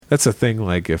that's a thing.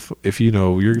 Like if you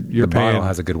know you're the paying, bottle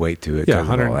has a good weight to it. yeah,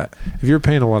 100. If you're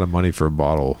paying a lot of money for a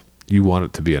bottle, you want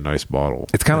it to be a nice bottle.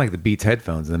 It's kind of like the Beats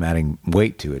headphones and them adding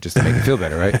weight to it just to make it feel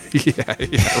better, right? yeah, right.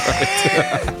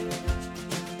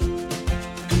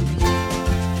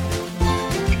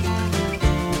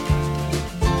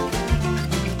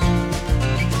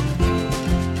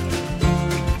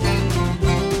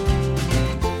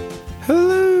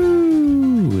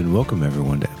 Welcome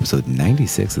everyone to episode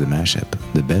 96 of The Mashup,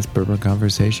 the best bourbon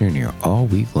conversation you hear all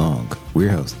week long. We're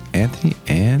your hosts, Anthony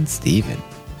and Steven.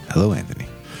 Hello, Anthony.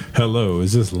 Hello,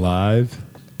 is this live?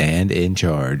 And in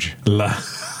charge. Live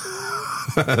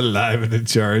and in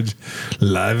charge.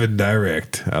 Live and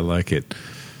direct. I like it.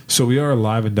 So we are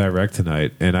live and direct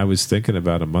tonight, and I was thinking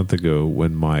about a month ago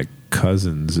when my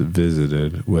cousins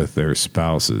visited with their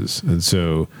spouses. And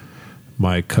so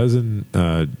my cousin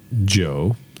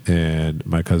Joe and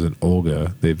my cousin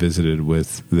Olga, they visited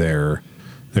with their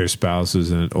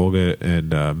spouses, and Olga and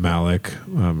Malik,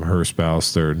 her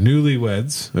spouse, they're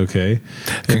newlyweds. Okay,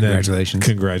 Congratulations!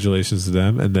 Congratulations to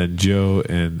them. And then Joe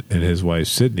and his wife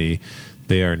Sydney,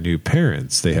 they are new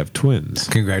parents. They have twins.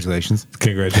 Congratulations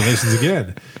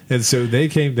Again. And so they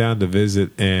came down to visit,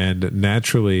 and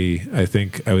naturally, I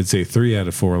think I would say 3 out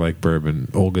of 4 like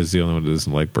bourbon. Olga's the only one that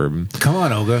doesn't like bourbon. Come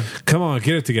on, Olga. Come on,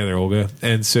 get it together, Olga.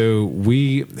 And so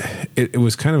it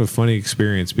was kind of a funny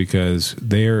experience because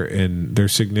they're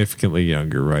significantly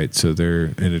younger, right? So they're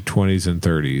in their 20s and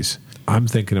 30s. I'm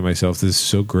thinking to myself, this is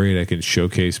so great. I can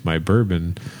showcase my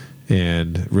bourbon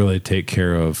and really take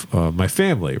care of my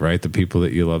family, right? The people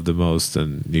that you love the most,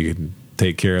 and you can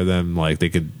take care of them like they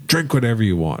could drink whatever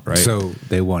you want, right? So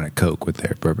they wanted Coke with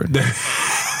their bourbon.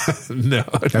 No.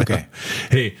 Okay.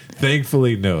 Hey,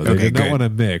 thankfully, no. They did not want to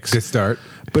mix. Good start.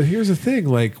 But here's the thing: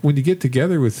 like when you get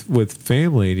together with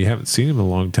family and you haven't seen them in a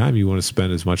long time, you want to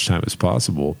spend as much time as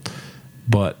possible.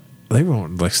 But they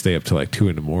won't like stay up till like 2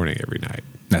 a.m. every night.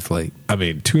 That's late. I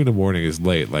mean, 2 a.m. is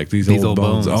late. Like these old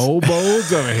bones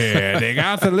over here, they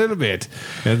got a little bit.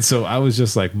 And so I was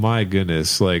just like, my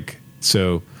goodness. Like,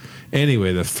 so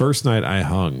anyway, the first night I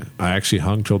actually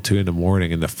hung till 2 a.m.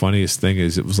 And the funniest thing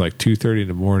is it was like 2:30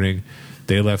 a.m.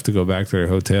 They left to go back to their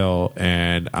hotel.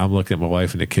 And I'm looking at my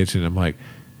wife in the kitchen. I'm like,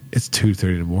 it's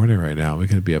 2:30 a.m. right now. We're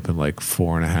going to be up in like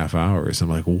 4.5 hours. I'm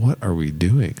like, what are we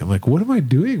doing? I'm like, what am I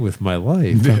doing with my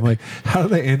life? I'm like, how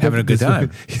did I end having up a good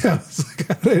time? Yeah, I was like,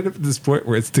 how did I end up at this point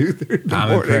where it's 2:30 in the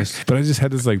morning? Impressed. But I just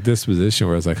had this like disposition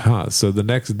where I was like, So the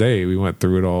next day we went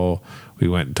through it all. We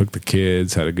went and took the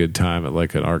kids, had a good time at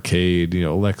like an arcade,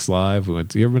 Lex Live. You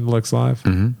ever been to Lex Live?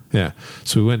 Mm-hmm. Yeah.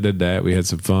 So we went and did that. We had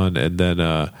some fun. And then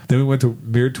we went to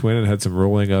Mere Twin and had some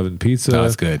rolling oven pizza. Oh,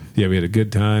 that's good. Yeah, we had a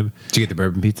good time. Did you get the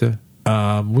bourbon pizza?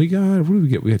 What did we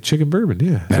get? We had chicken bourbon.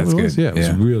 Yeah, that's good. Yeah, it was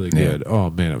really good.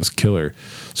 Oh man, it was killer.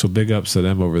 So big ups to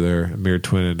them over there, Mere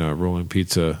Twin and Rolling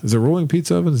Pizza. Is it Rolling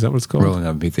Pizza Oven? Is that what it's called? Rolling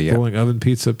Oven Pizza. Yeah, Rolling Oven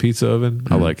Pizza Oven.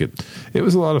 Mm-hmm. I like it. It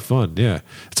was a lot of fun. Yeah,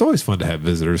 it's always fun to have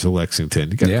visitors to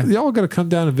Lexington. Y'all got to come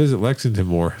down and visit Lexington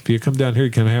more. If you come down here,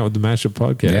 you can hang out with the Mashup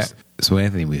Podcast. Yeah. So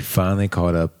Anthony, we finally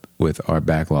caught up with our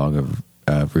backlog of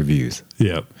reviews.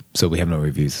 Yep. So we have no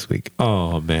reviews this week.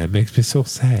 Oh man, it makes me so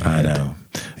sad. I know.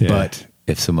 Yeah. But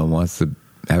if someone wants to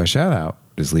have a shout out,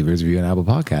 just leave a review on Apple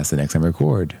Podcasts. The next time we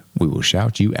record, we will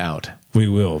shout you out. We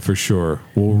will, for sure.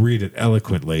 We'll read it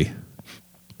eloquently.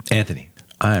 Anthony,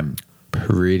 I'm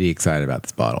pretty excited about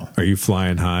this bottle. Are you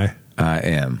flying high? I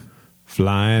am.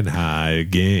 Flying high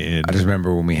again. I just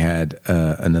remember when we had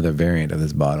another variant of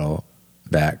this bottle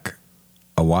back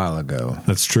a while ago.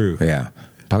 That's true. Yeah.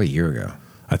 Probably a year ago.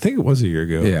 I think it was a year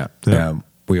ago. Yeah.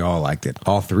 We all liked it.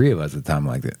 All 3 of us at the time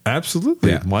liked it.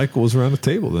 Absolutely. Yeah. Michael was around the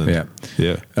table then.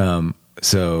 Yeah.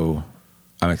 So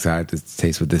I'm excited to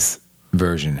taste what this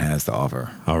version has to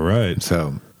offer. All right.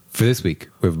 So for this week,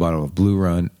 we have a bottle of Blue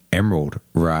Run Emerald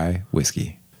Rye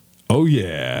Whiskey. Oh,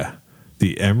 yeah.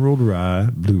 The Emerald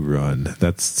Rye Blue Run.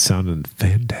 That's sounding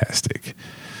fantastic.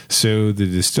 So the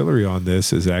distillery on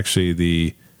this is actually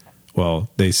they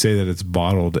say that it's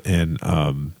bottled in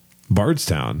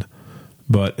Bardstown,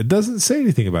 but it doesn't say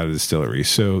anything about a distillery.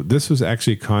 So this was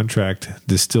actually contract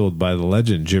distilled by the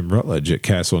legend Jim Rutledge at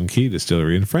Castle and Key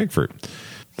Distillery in Frankfurt.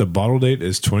 The bottle date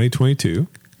is 2022.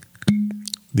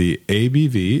 The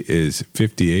ABV is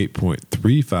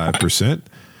 58.35%.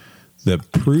 The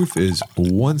proof is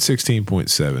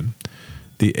 116.7.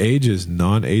 The age is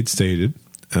non-age stated.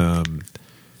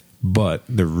 But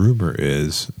the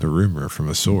rumor from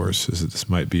a source is that this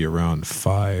might be around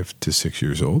 5 to 6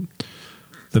 years old.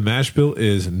 The mash bill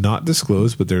is not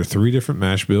disclosed, but there are 3 different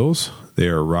mash bills. They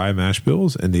are rye mash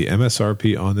bills, and the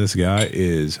MSRP on this guy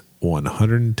is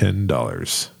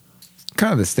 $110.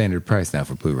 Kind of the standard price now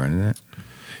for Blue Run, isn't it?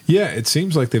 Yeah, it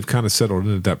seems like they've kind of settled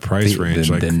in at that price range.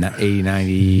 The 80,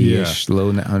 90-ish,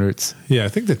 low hundreds. Yeah, I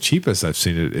think the cheapest I've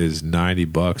seen it is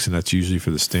 $90, and that's usually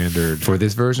for the standard. For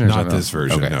this version? Not this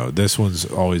version, no. This one's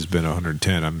always been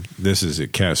 $110. This is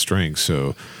at cast strength,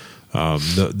 so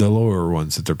the lower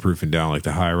ones that they're proofing down, like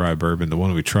the high rye bourbon, the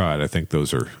one we tried, I think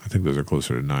those are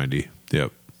closer to 90.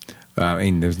 Yep. I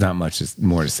mean, there's not much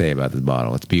more to say about this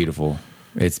bottle. It's beautiful.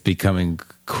 It's becoming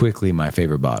quickly my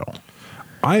favorite bottle.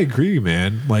 I agree,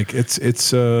 man. Like it's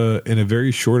in a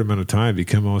very short amount of time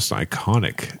become almost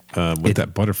iconic with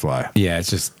that butterfly. Yeah, it's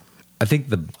just, I think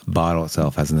the bottle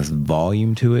itself has this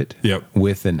volume to it,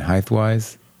 width and height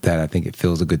wise, that I think it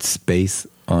fills a good space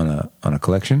on a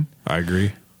collection. I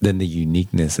agree. Then the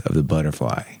uniqueness of the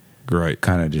butterfly, right,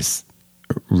 kind of just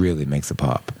really makes a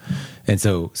pop. And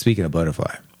so, speaking of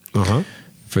butterfly,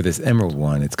 for this emerald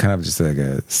one, it's kind of just like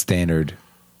a standard.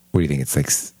 What do you think? It's like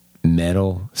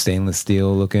metal, stainless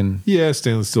steel looking. Yeah,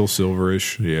 stainless steel,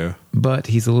 silverish. Yeah, but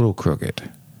he's a little crooked.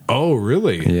 Oh,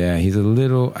 really? Yeah, he's a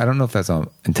little. I don't know if that's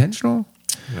intentional,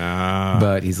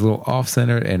 but he's a little off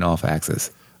center and off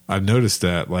axis. I've noticed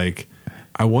that. Like,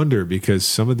 I wonder because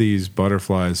some of these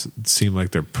butterflies seem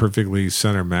like they're perfectly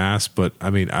center mass, but I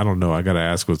mean, I don't know. I got to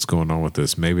ask what's going on with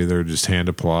this. Maybe they're just hand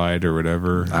applied or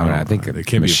whatever. I think they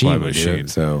can't be applied by machine.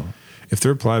 So if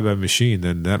they're applied by machine,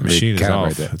 then that machine is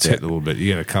off. It's hitting a little bit.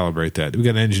 You got to calibrate that. We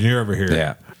got an engineer over here.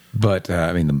 Yeah, but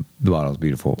I mean, the bottle's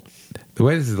beautiful. The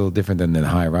way this is a little different than the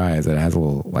high rye is that it has a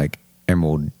little like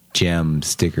emerald gem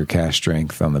sticker cast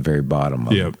strength on the very bottom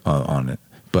on it.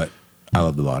 But I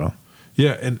love the bottle.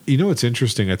 Yeah, and you know what's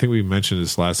interesting? I think we mentioned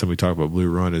this last time we talked about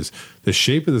Blue Run is the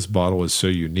shape of this bottle is so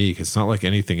unique. It's not like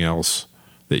anything else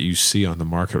that you see on the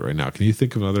market right now. Can you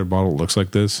think of another bottle that looks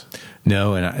like this?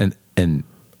 No, and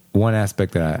one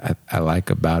aspect that I like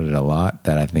about it a lot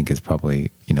that I think is probably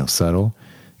subtle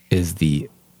is the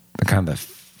kind of the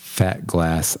fat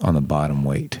glass on the bottom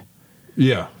weight.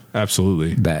 Yeah,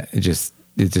 absolutely. That it just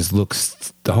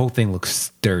looks, the whole thing looks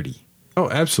sturdy. Oh,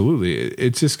 absolutely.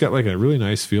 It's just got like a really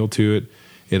nice feel to it.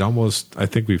 It almost, I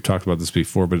think we've talked about this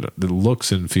before, but it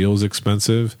looks and feels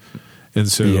expensive. And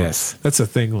so that's a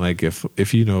thing. Like if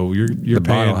you're the paying,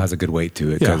 bottle has a good weight to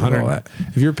it. Yeah, all that.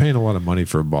 If you're paying a lot of money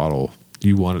for a bottle,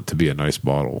 you want it to be a nice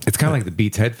bottle. It's kind of like the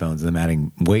Beats headphones and them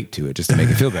adding weight to it just to make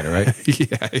it feel better, right?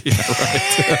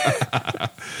 Right.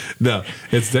 No,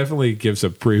 it definitely gives a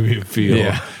premium feel.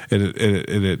 Yeah.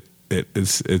 And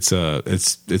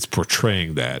it's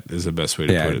portraying that is the best way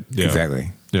to put it. Yeah,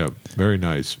 exactly. Yeah, very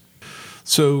nice.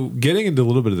 So getting into a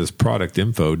little bit of this product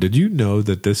info, did you know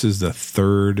that this is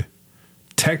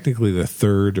technically the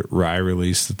third rye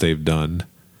release that they've done?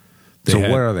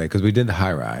 What are they? Because we did the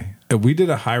high rye. We did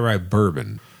a high rye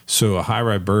bourbon. So a high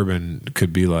rye bourbon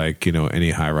could be like,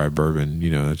 any high rye bourbon,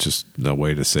 it's just a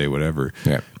way to say whatever.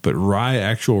 Yeah. But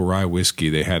actual rye whiskey,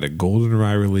 they had a golden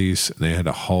rye release and they had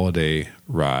a holiday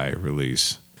rye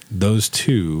release. Those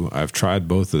two, I've tried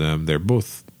both of them. They're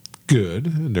both good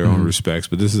in their own respects,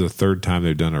 but this is the third time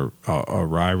they've done a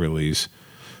rye release.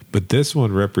 But this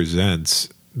one represents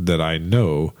that I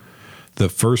know the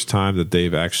first time that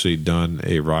they've actually done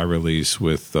a rye release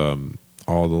with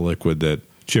all the liquid that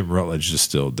Jim Rutledge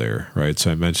distilled there, right?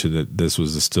 So I mentioned that this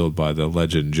was distilled by the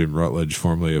legend Jim Rutledge,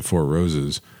 formerly of Four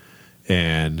Roses,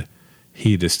 and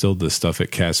he distilled this stuff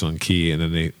at Castle and Key, and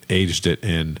then they aged it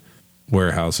in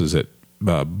warehouses at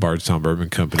Bardstown Bourbon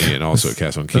Company and also at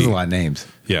Castle and Key. There's a lot of names.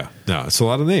 Yeah, no, it's a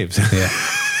lot of names. Yeah,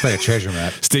 it's like a treasure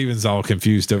map. Steven's all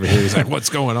confused over here. He's like, "What's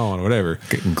going on?" Whatever.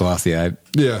 Getting glossy-eyed.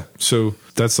 Yeah, so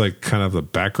that's like kind of the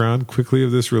background quickly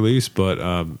of this release. But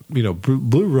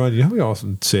Blue Run. You know how we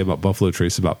often say about Buffalo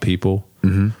Trace about people.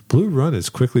 Mm-hmm. Blue Run is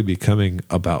quickly becoming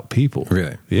about people.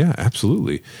 Really? Yeah,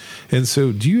 absolutely. And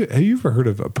so, have you ever heard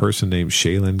of a person named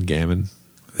Shaylin Gammon?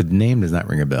 The name does not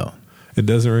ring a bell. It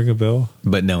doesn't ring a bell?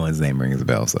 But no one's name rings a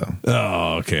bell, so.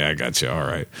 Oh, okay. I got you. All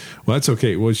right. Well, that's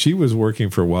okay. Well, she was working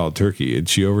for Wild Turkey, and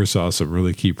she oversaw some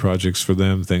really key projects for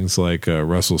them, things like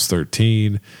Russell's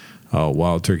 13,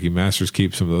 Wild Turkey Masters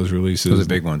Keep, some of those releases. Those are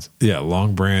big ones. Yeah,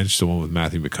 Long Branch, the one with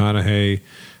Matthew McConaughey.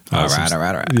 All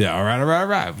right. Yeah, all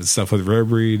right. But stuff with Rare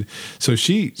Breed. So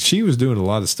she was doing a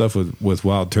lot of stuff with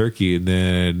Wild Turkey, and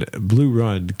then Blue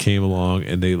Run came along,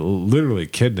 and they literally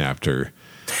kidnapped her.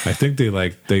 I think they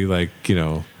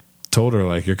told her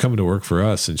like, "You're coming to work for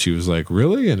us," and she was like,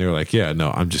 "Really?" And they're like, "Yeah,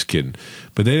 no, I'm just kidding."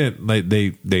 But they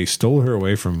didn't. They stole her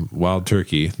away from Wild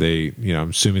Turkey. They, I'm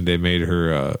assuming they made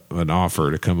her an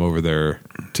offer to come over there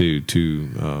to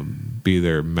be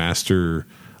their master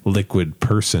liquid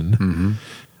person. Mm-hmm.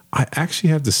 I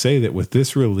actually have to say that with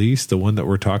this release, the one that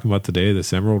we're talking about today,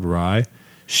 this Emerald Rye,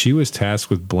 she was tasked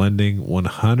with blending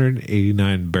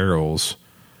 189 barrels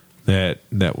that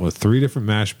was 3 different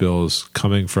mash bills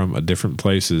coming from different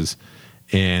places.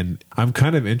 And I'm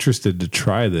kind of interested to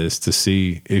try this to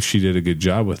see if she did a good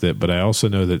job with it. But I also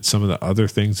know that some of the other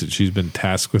things that she's been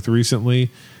tasked with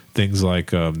recently, things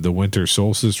like the Winter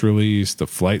Solstice release, the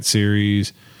Flight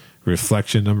Series,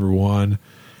 Reflection #1,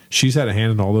 she's had a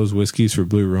hand in all those whiskeys for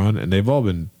Blue Run, and they've all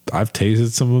been, I've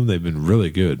tasted some of them, they've been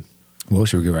really good. Well,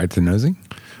 should we get right to the nosing?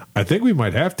 I think we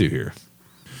might have to here.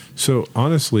 So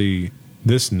honestly,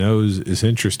 this nose is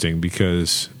interesting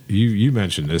because you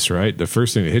mentioned this, right? The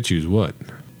first thing that hits you is what?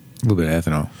 A little bit of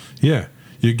ethanol. Yeah.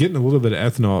 You're getting a little bit of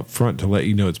ethanol up front to let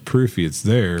you know it's proofy, it's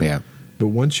there. Yeah. But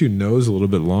once you nose a little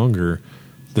bit longer,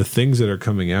 the things that are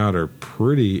coming out are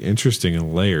pretty interesting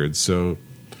and layered. So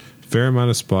fair amount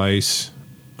of spice.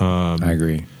 I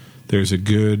agree. There's a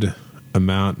good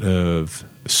amount of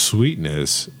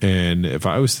sweetness. And if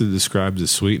I was to describe the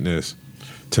sweetness,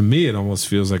 to me, it almost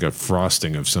feels like a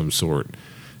frosting of some sort.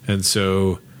 And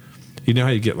so, you know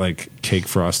how you get like cake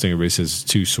frosting? Everybody says it's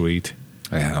too sweet.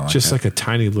 Yeah, just like a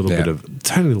tiny little bit of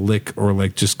tiny lick, or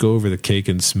like just go over the cake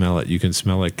and smell it. You can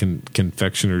smell like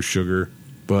confectioner's sugar.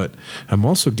 But I'm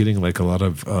also getting like a lot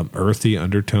of earthy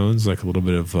undertones, like a little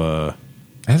bit of.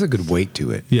 It has a good weight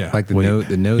to it. Yeah, like the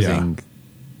nosing.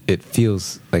 Yeah. It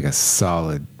feels like a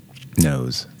solid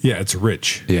nose. Yeah, it's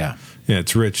rich. Yeah,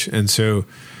 it's rich, and so.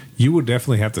 You would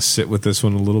definitely have to sit with this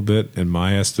one a little bit, in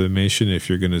my estimation, if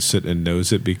you're going to sit and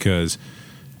nose it, because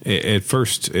at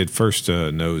first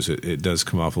nose it does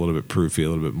come off a little bit proofy, a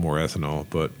little bit more ethanol.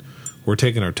 But we're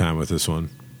taking our time with this one.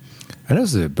 I know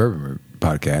this is a bourbon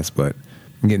podcast, but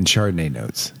I'm getting Chardonnay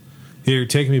notes. Yeah, you're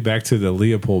taking me back to the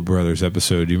Leopold Brothers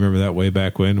episode. Do you remember that way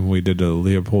back when we did the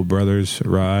Leopold Brothers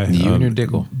rye? You and your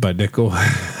Dickel. By Dickel.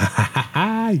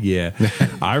 Yeah.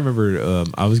 I remember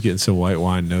I was getting some white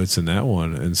wine notes in that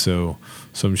one. And so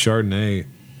some Chardonnay.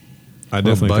 I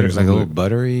definitely think like a little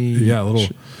buttery. Yeah, a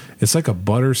little. It's like a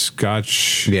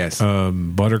butterscotch. Yes.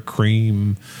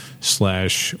 Buttercream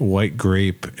 / white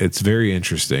grape. It's very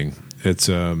interesting. It's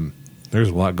there's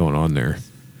a lot going on there.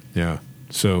 Yeah.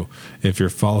 So if you're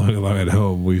following along at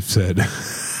home, we've said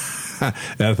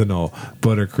ethanol,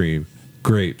 buttercream,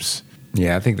 grapes.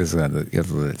 Yeah, I think this is going to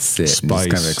let it sit. Spice,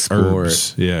 and just kind of explore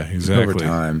herbs. Yeah, exactly. Over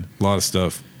time. A lot of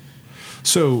stuff.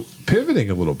 So pivoting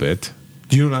a little bit,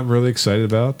 do you know what I'm really excited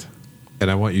about? And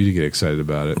I want you to get excited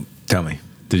about it. Tell me.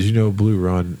 Did you know Blue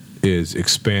Run is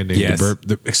expanding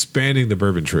expanding the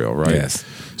Bourbon Trail, right? Yes.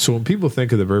 So when people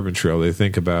think of the Bourbon Trail, they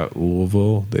think about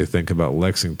Louisville, they think about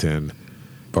Lexington,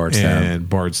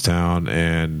 Bardstown,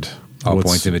 and all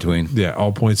points in between. Yeah,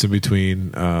 all points in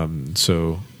between.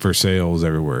 So for sales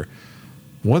everywhere.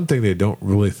 One thing they don't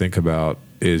really think about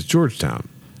is Georgetown.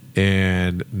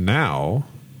 And now,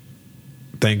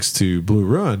 thanks to Blue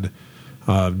Run,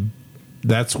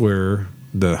 that's where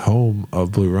the home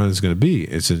of Blue Run is going to be.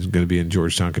 It's going to be in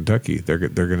Georgetown, Kentucky. They're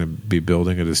going to be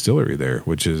building a distillery there,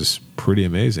 which is pretty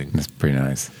amazing. That's pretty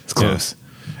nice. It's close.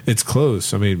 Yeah, it's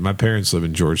close. I mean, my parents live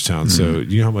in Georgetown, so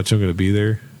you know how much I'm going to be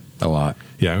there? A lot.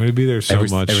 Yeah, I'm going to be there so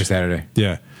much. Every Saturday.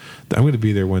 Yeah. I'm going to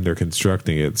be there when they're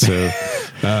constructing it. So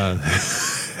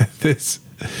this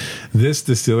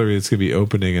distillery that's going to be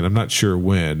opening, and I'm not sure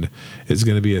when, it's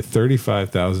going to be a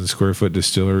 35,000 square foot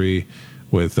distillery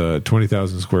with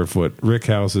 20,000 square foot rick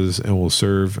houses, and will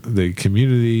serve the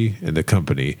community and the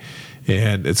company.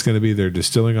 And it's going to be their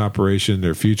distilling operation,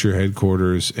 their future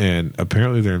headquarters, and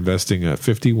apparently they're investing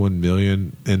 $51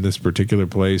 million in this particular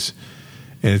place.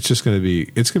 And it's just going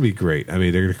to be great. I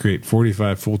mean, they're going to create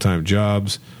 45 full-time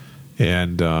jobs.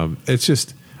 And it's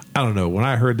just, I don't know. When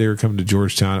I heard they were coming to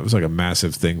Georgetown, it was like a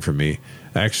massive thing for me.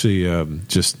 I actually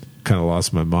just kind of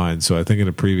lost my mind. So I think in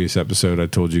a previous episode, I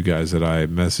told you guys that I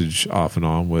message off and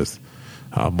on with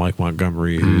Mike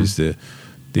Montgomery, who's the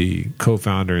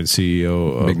co-founder and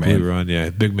CEO of Blue Run. Yeah,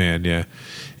 big man, yeah.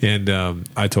 And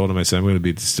I told him, I said, I'm going to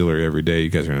be at the distillery every day. You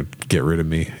guys are going to get rid of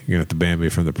me. You're going to have to ban me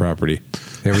from the property.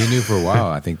 Yeah, we knew for a while,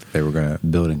 I think, that they were going to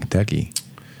build in Kentucky.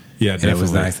 Yeah, definitely. And it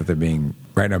was nice that they're being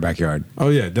right in our backyard. Oh,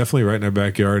 yeah, definitely right in our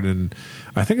backyard. And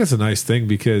I think that's a nice thing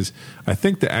because I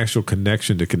think the actual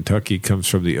connection to Kentucky comes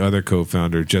from the other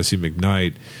co-founder, Jesse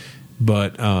McKnight.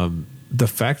 But the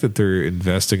fact that they're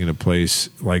investing in a place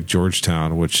like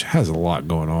Georgetown, which has a lot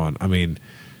going on. I mean,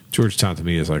 Georgetown to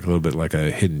me is like a little bit like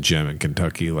a hidden gem in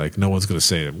Kentucky. Like no one's going to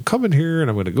say, I'm coming here and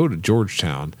I'm going to go to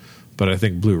Georgetown. But I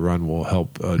think Blue Run will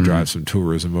help drive some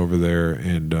tourism over there,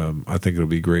 and I think it'll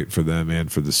be great for them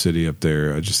and for the city up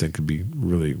there. I just think it'd be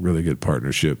really, really good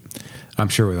partnership. I'm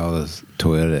sure with all those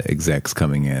Toyota execs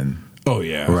coming in. Oh,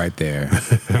 yeah. Right there.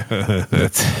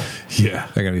 Yeah.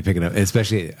 They're going to be picking up.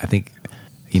 Especially, I think,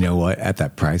 you know what? At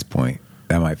that price point,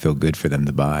 that might feel good for them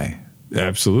to buy.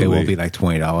 Absolutely. It won't be like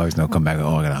 $20 and they'll come back and,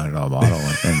 I got $100 bottle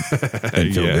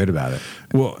and feel good about it.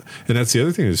 Well, and that's the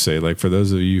other thing to say, like for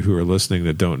those of you who are listening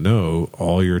that don't know,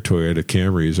 all your Toyota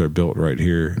Camrys are built right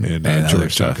here in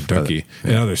Georgetown, Kentucky.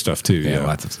 And other stuff too. Yeah,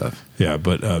 lots of stuff. Yeah,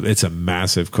 but it's a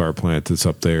massive car plant that's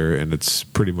up there, and it's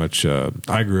pretty much,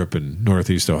 I grew up in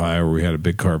Northeast Ohio where we had a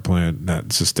big car plant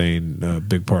that sustained a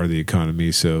big part of the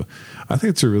economy. So I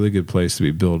think it's a really good place to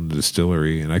be building a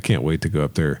distillery, and I can't wait to go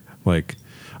up there. Like,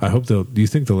 I hope do you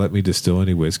think they'll let me distill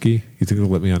any whiskey? You think they'll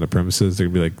let me on the premises? They're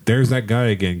going to be like, there's that guy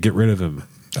again. Get rid of him.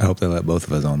 I hope they let both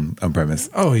of us on premise.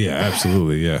 Oh, yeah,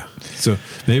 absolutely, yeah. So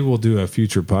maybe we'll do a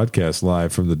future podcast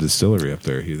live from the distillery up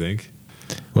there, you think?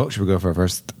 Well, should we go for our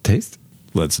first taste?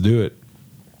 Let's do it.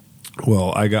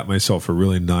 Well, I got myself a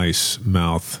really nice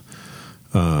mouth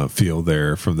feel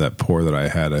there from that pour that I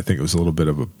had. I think it was a little bit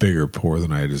of a bigger pour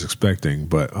than I was expecting.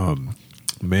 But,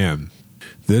 man,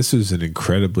 this is an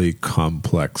incredibly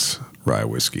complex rye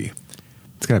whiskey.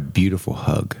 It's got a beautiful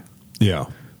hug. Yeah.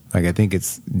 Like, I think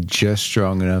it's just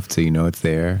strong enough so you know it's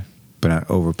there, but not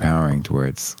overpowering to where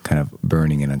it's kind of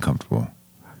burning and uncomfortable.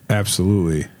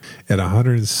 Absolutely. At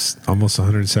almost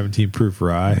 117 proof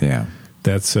rye. Yeah.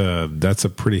 That's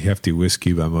a pretty hefty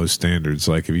whiskey by most standards.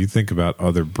 Like if you think about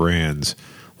other brands,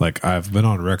 like I've been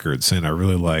on record saying I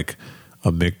really like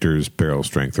a Michter's barrel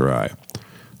strength rye.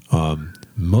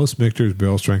 Most Michter's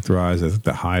barrel strength ryes, I think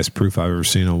the highest proof I've ever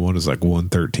seen on one is like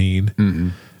 113. Mm-hmm.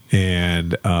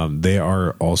 And they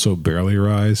are also barley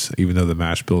ryes, even though the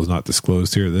mash bill is not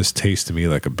disclosed here. This tastes to me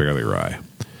like a barley rye.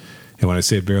 And when I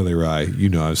say barley rye,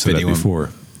 I've said that before.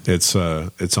 It's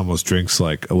almost drinks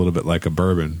like a little bit like a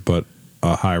bourbon, but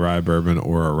a high rye bourbon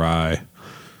or a rye.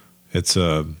 There's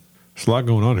a lot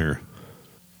going on here.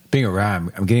 Being a rye,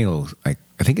 I'm getting a little, like,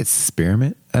 I think it's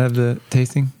spearmint out of the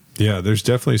tasting. Yeah, there's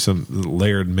definitely some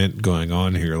layered mint going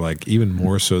on here, like even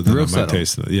more so than I might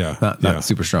taste. Yeah, not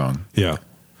super strong. Yeah.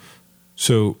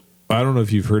 So I don't know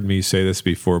if you've heard me say this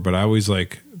before, but I always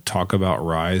like talk about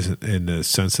rye in the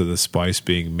sense of the spice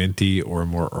being minty or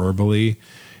more herbally.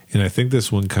 And I think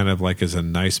this one kind of like is a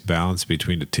nice balance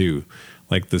between the two.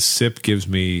 Like the sip gives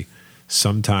me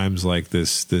sometimes like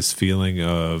this feeling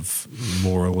of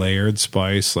more layered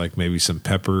spice, like maybe some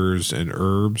peppers and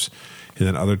herbs. And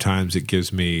then other times it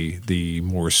gives me the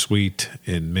more sweet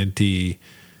and minty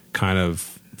kind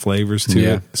of flavors to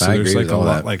it. So there's like a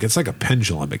lot, like it's like a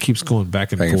pendulum. It keeps going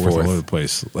back and forth all over the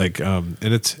place. Like, and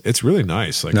it's really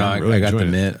nice. Like, I got the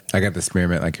mint, I got the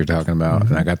spearmint, like you're talking about,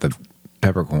 and I got the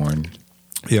peppercorn.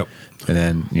 Yep. And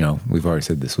then we've already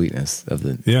said the sweetness of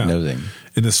the nosing,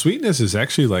 and the sweetness is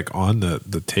actually like on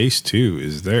the taste too.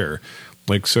 Is there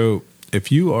like so?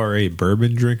 If you are a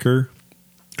bourbon drinker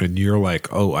and you're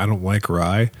like, oh, I don't like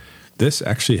rye, this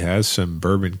actually has some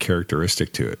bourbon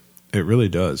characteristic to it. It really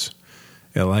does.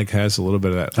 It like has a little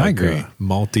bit of that. Like, I agree.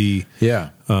 Malty,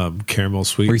 caramel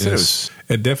sweetness.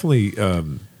 It definitely,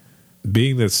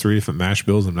 being that's 3 different mash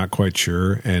bills, I'm not quite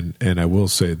sure. And I will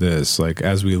say this, like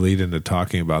as we lead into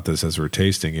talking about this as we're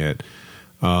tasting it,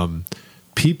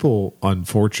 people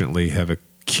unfortunately have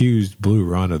accused Blue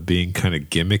Run of being kind of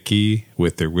gimmicky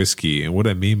with their whiskey. And what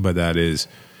I mean by that is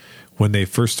when they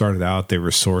first started out, they were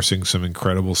sourcing some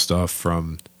incredible stuff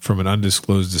from an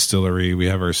undisclosed distillery. We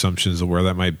have our assumptions of where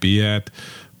that might be at,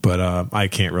 but I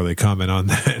can't really comment on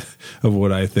that of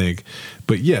what I think.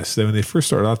 But yes, when they first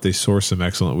started off, they sourced some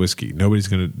excellent whiskey. Nobody's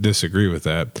going to disagree with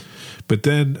that. But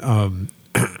then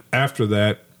after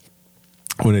that,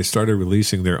 when they started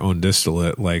releasing their own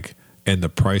distillate, like, and the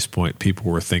price point,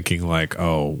 people were thinking like,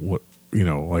 oh, what,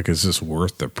 like, is this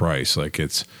worth the price? Like,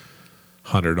 it's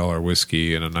 $100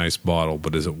 whiskey in a nice bottle,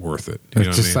 but is it worth it?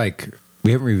 It's just like,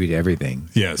 we haven't reviewed everything.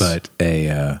 Yes. But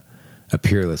a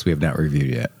Peerless we have not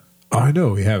reviewed yet. Oh, I know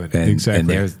we haven't.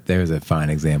 Exactly. And there's a fine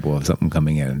example of something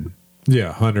coming in.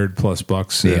 Yeah,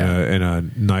 $100+ in a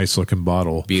nice looking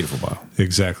bottle. Beautiful bottle.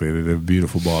 Exactly. A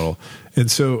beautiful bottle.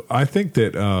 And so I think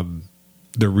that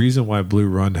the reason why Blue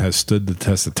Run has stood the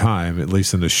test of time, at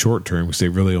least in the short term, because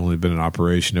they've really only been in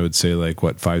operation, I would say like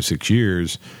 5-6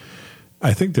 years.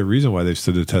 I think the reason why they've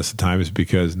stood the test of time is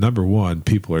because, number one,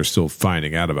 people are still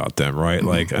finding out about them, right? Mm-hmm.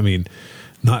 Like, I mean,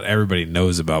 not everybody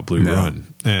knows about Blue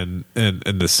Run. And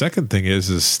the second thing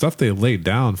is stuff they laid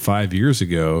down 5 years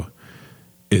ago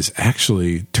is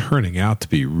actually turning out to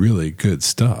be really good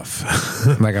stuff.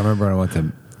 Like I remember when I went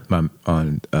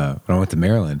to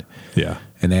Maryland. Yeah.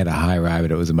 And they had a high rye,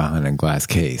 but it was about in a glass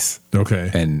case. Okay.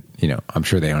 And, I'm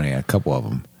sure they only had a couple of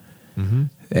them. Mm-hmm.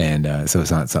 And so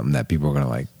it's not something that people are going to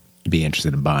like be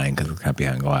interested in buying because it's kind of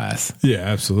behind glass. Yeah,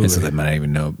 absolutely. And so they might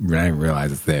not even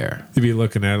realize it's there. You'd be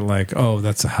looking at it like, oh,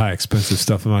 that's a high expensive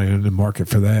stuff. I'm not even in the market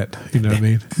for that. You know what I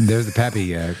mean? There's the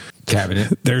Pappy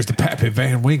cabinet. There's the Pappy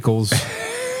Van Winkles.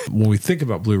 When we think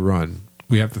about Blue Run,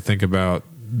 we have to think about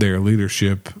their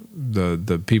leadership,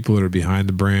 the people that are behind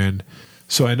the brand.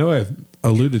 So I know I've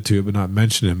alluded to it, but not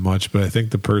mentioned him much. But I think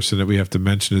the person that we have to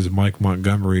mention is Mike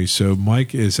Montgomery. So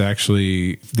Mike is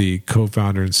actually the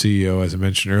co-founder and CEO, as I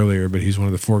mentioned earlier, but he's one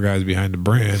of the 4 guys behind the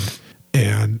brand.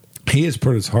 And he has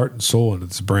put his heart and soul into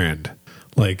this brand.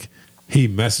 Like, he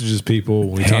messages people.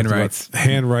 When we hand writes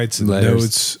and letters.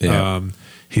 Notes. Yeah.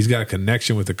 He's got a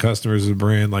connection with the customers of the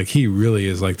brand. Like, he really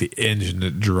is like the engine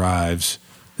that drives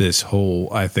this whole,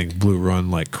 I think, Blue Run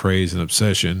like craze and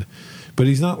obsession. But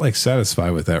he's not like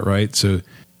satisfied with that, right? So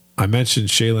I mentioned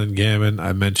Shaylin Gammon. I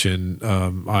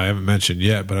haven't mentioned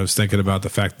yet, but I was thinking about the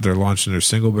fact that they're launching their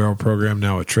single barrel program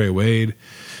now with Trey Wade.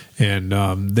 And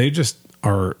they just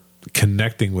are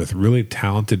connecting with really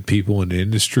talented people in the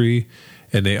industry.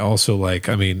 And they also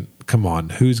come on,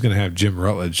 who's going to have Jim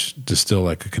Rutledge distill,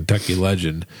 like a Kentucky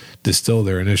legend, distill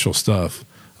their initial stuff?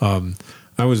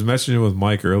 I was messaging with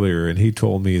Mike earlier, and he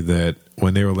told me that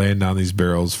when they were laying down these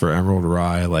barrels for Emerald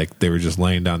Rye, like they were just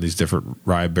laying down these different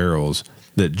rye barrels,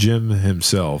 that Jim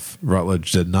himself,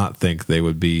 Rutledge, did not think they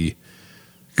would be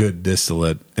good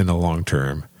distillate in the long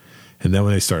term. And then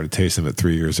when they started tasting them at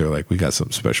 3 years, they're like, we got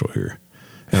something special here.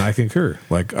 And I concur.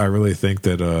 Like, I really think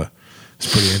that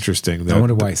it's pretty interesting. That, I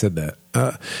wonder why he said that.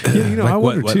 I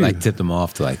wonder what too. Like tipped him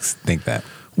off to think that.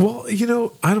 Well,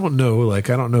 I don't know. Like,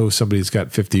 I don't know if somebody's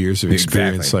got 50 years of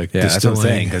experience. Exactly. Like, yeah, that's what I'm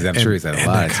saying, because I'm sure he's had a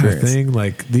lot of experience. Kind of thing.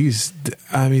 Like,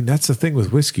 that's the thing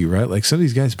with whiskey, right? Like, some of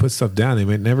these guys put stuff down, they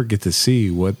might never get to see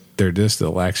what their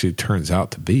distill actually turns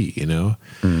out to be,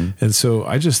 Mm-hmm. And so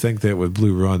I just think that with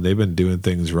Blue Run, they've been doing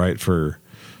things right for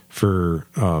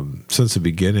since the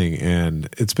beginning, and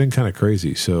it's been kind of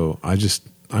crazy. So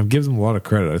I'm giving them a lot of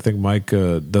credit. I think Mike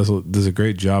does a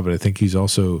great job, but I think he's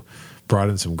also brought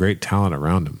in some great talent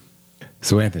around him.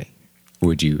 So, Anthony,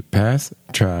 would you pass,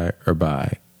 try, or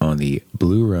buy on the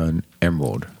Blue Run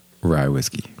Emerald Rye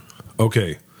Whiskey?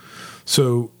 Okay.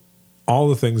 So, all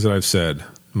the things that I've said,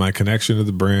 my connection to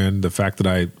the brand, the fact that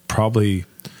I don't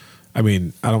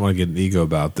want to get an ego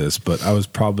about this, but I was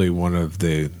probably one of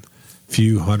the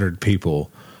few hundred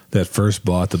people that first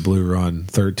bought the Blue Run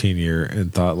 13 year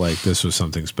and thought like this was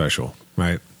something special,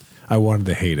 right? I wanted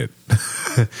to hate it.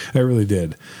 I really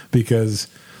did, because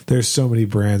there's so many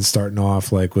brands starting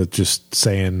off like with just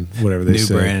saying whatever they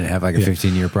say. New brand and have like a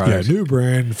 15-year product. Yeah, new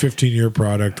brand, 15-year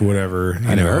product, whatever.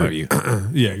 I never heard of you.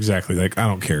 Yeah, exactly. Like, I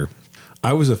don't care.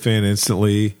 I was a fan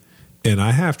instantly, and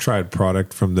I have tried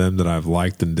product from them that I've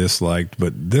liked and disliked,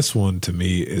 but this one to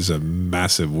me is a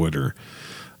massive winner.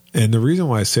 And the reason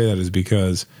why I say that is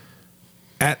because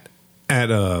at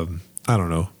I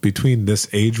don't know, between this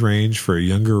age range for a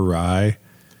younger rye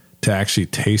to actually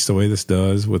taste the way this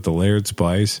does with the layered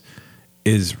spice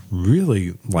is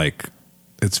really like,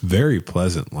 it's very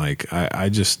pleasant. Like, I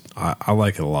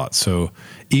like it a lot. So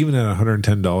even at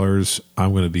 $110,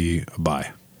 I'm going to be a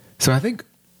buy. So I think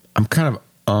I'm kind of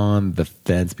on the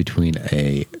fence between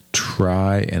a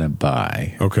try and a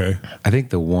buy. Okay. I think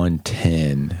the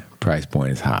 110 price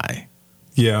point is high.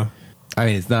 Yeah. I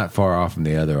mean, it's not far off from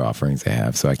the other offerings they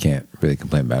have, so I can't really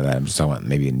complain about that. I'm just talking about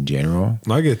maybe in general.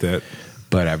 I get that.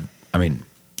 But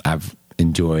I've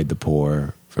enjoyed the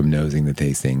pour from nosing to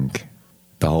tasting,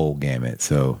 the whole gamut.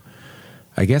 So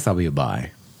I guess I'll be a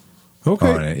buy.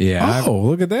 Okay. On it. Yeah.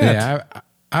 Look at that. Yeah.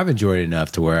 I've enjoyed it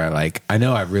enough to where I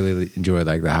know I've really enjoyed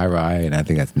like the high rye, and I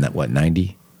think that's what,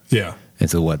 90? Yeah. And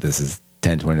so this is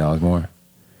 $10, $20 more?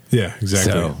 Yeah,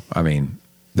 exactly. So,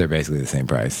 they're basically the same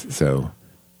price. So,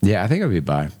 yeah, I think I'd be a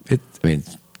buy.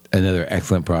 It's another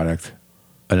excellent product,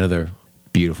 another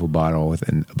beautiful bottle with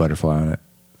a butterfly on it.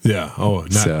 Yeah. Oh,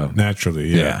 naturally.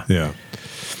 Yeah. Yeah.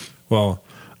 Well,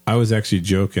 I was actually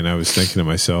joking. I was thinking to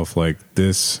myself, like,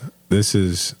 this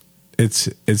is,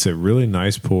 it's a really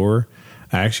nice pour.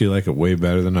 I actually like it way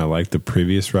better than I like the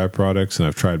previous rye products, and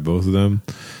I've tried both of them.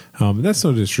 And that's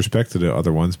no disrespect to the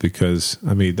other ones, because,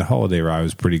 the Holiday Rye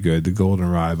was pretty good. The Golden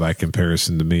Rye, by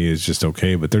comparison to me, is just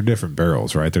okay, but they're different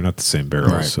barrels, right? They're not the same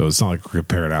barrels, right. So it's not like we're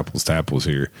comparing apples to apples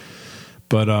here.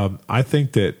 But I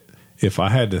think that if I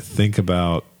had to think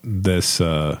about this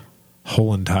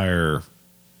whole entire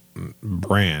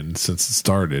brand since it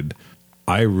started,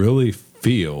 I really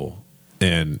feel,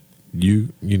 and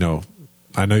you know,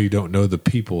 I know you don't know the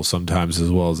people sometimes as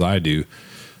well as I do,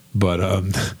 but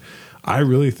I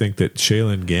really think that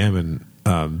Shaylin Gammon,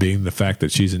 being the fact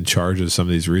that she's in charge of some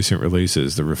of these recent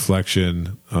releases, the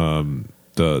Reflection, the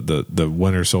the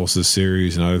Winter Solstice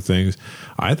series and other things,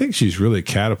 I think she's really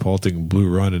catapulting Blue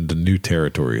Run into new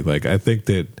territory. Like, I think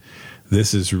that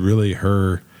this is really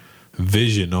her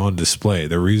vision on display.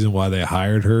 The reason why they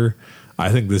hired her, I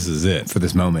think this is it for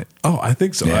this moment. Oh, I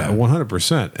think so. Yeah.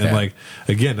 100%. And like,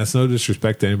 again, that's no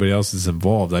disrespect to anybody else that's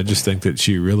involved. I just think that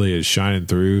she really is shining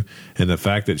through, and the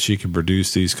fact that she can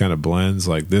produce these kind of blends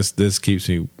like this keeps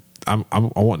me. I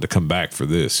want to come back for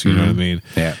this. You know what I mean?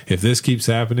 Yeah. If this keeps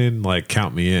happening, like,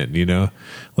 count me in. You know,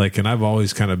 like, and I've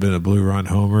always kind of been a Blue Run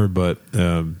homer, but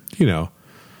you know,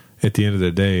 at the end of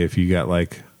the day, if you got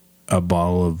like a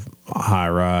bottle of High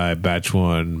Rye Batch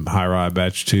 1, High Rye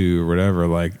Batch 2, or whatever,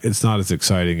 like, it's not as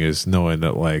exciting as knowing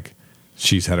that like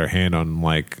she's had her hand on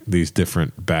like these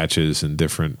different batches and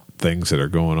different things that are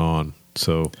going on.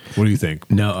 So what do you think?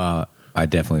 No, I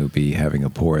definitely would be having a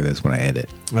pour of this when I edit.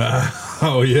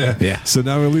 Oh yeah. Yeah. So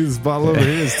now we leave this bottle over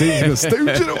here and Steve's gonna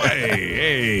stooge it away.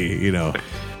 Hey, you know.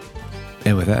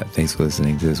 And with that, thanks for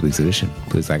listening to this week's edition.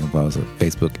 Please like and follow us on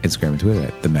Facebook, Instagram, and Twitter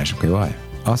at The Mashup KY.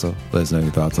 Also, let us know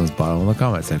your thoughts on this bottle in the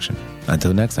comment section.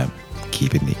 Until next time,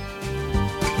 keep it neat.